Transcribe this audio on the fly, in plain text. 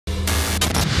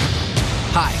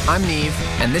Hi, I'm Neve,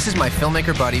 and this is my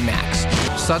filmmaker buddy, Max.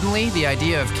 Suddenly, the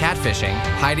idea of catfishing,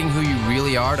 hiding who you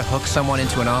really are to hook someone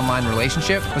into an online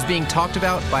relationship, was being talked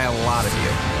about by a lot of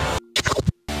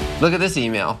you. Look at this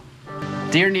email.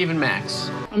 Dear Neve and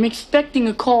Max. I'm expecting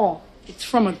a call. It's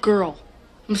from a girl.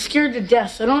 I'm scared to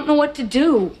death. I don't know what to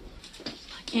do.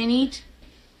 I can't eat.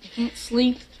 I can't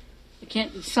sleep. I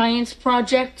can't do science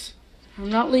projects. I'm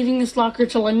not leaving this locker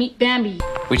till I meet Bambi.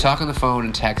 We talk on the phone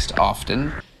and text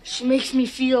often. She makes me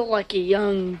feel like a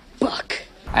young buck.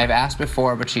 I've asked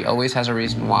before, but she always has a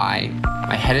reason why.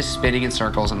 My head is spinning in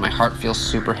circles and my heart feels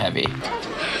super heavy.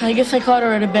 I guess I caught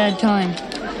her at a bad time.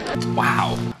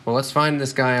 Wow. Well, let's find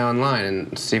this guy online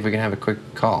and see if we can have a quick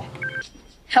call.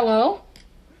 Hello?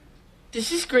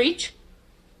 This is Screech.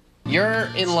 You're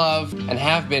in love and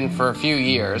have been for a few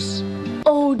years.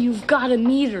 Oh, you've got to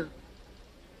meet her.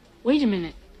 Wait a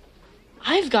minute.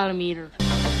 I've got to meet her.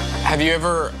 Have you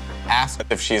ever asked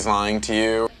if she's lying to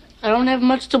you? I don't have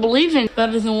much to believe in,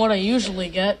 better than what I usually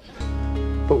get.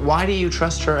 But why do you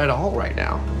trust her at all right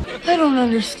now? I don't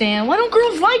understand. Why don't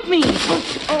girls like me?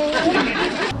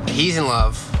 He's in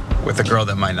love With a girl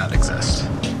that might not exist.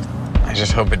 I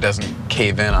just hope it doesn't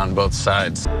cave in on both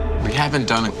sides. We haven't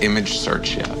done an image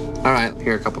search yet. All right,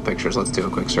 here are a couple pictures. Let's do a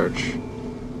quick search.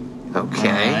 Okay. All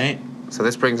right. So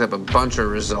this brings up a bunch of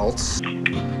results.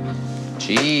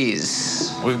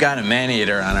 Jeez. We've got a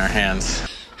man-eater on our hands.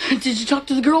 Did you talk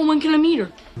to the girl? When can I meet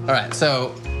her? All right,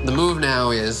 so the move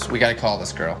now is we gotta call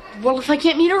this girl. Well, if I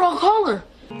can't meet her, I'll call her.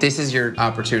 This is your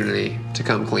opportunity to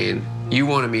come clean. You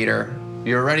want to meet her.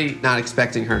 You're already not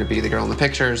expecting her to be the girl in the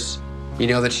pictures. You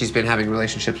know that she's been having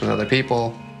relationships with other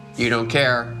people. You don't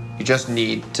care. You just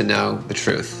need to know the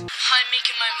truth. I'm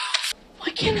making my move.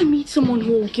 Why can't I meet someone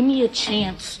who will give me a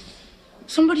chance?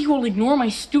 Somebody who will ignore my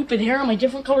stupid hair and my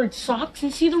different colored socks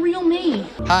and see the real me.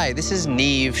 Hi, this is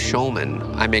Neve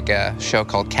Schulman. I make a show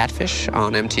called Catfish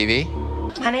on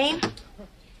MTV. My name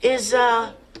is,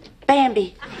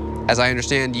 Bambi. As I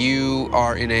understand, you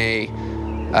are in a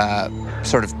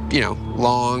sort of,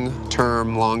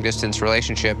 long-term, long-distance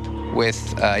relationship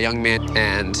with a young man,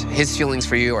 and his feelings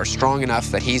for you are strong enough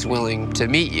that he's willing to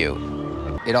meet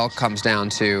you. It all comes down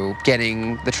to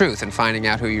getting the truth and finding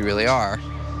out who you really are,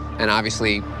 and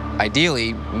obviously,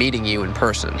 ideally, meeting you in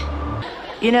person.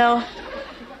 You know,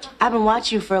 I've been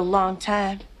watching you for a long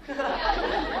time.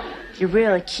 You're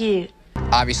really cute.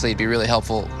 Obviously, it'd be really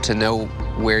helpful to know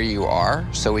where you are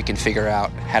so we can figure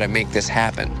out how to make this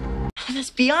happen.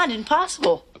 That's beyond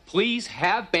impossible. Please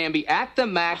have Bambi at the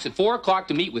Max at 4 o'clock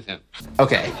to meet with him.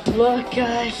 Okay. Look,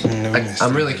 guys.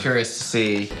 I'm really curious to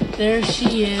see. There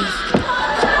she is.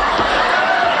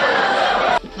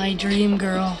 My dream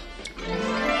girl.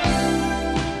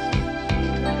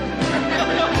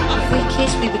 If we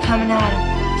kiss, we be coming at him.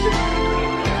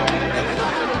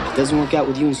 If it doesn't work out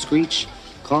with you and Screech,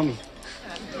 call me.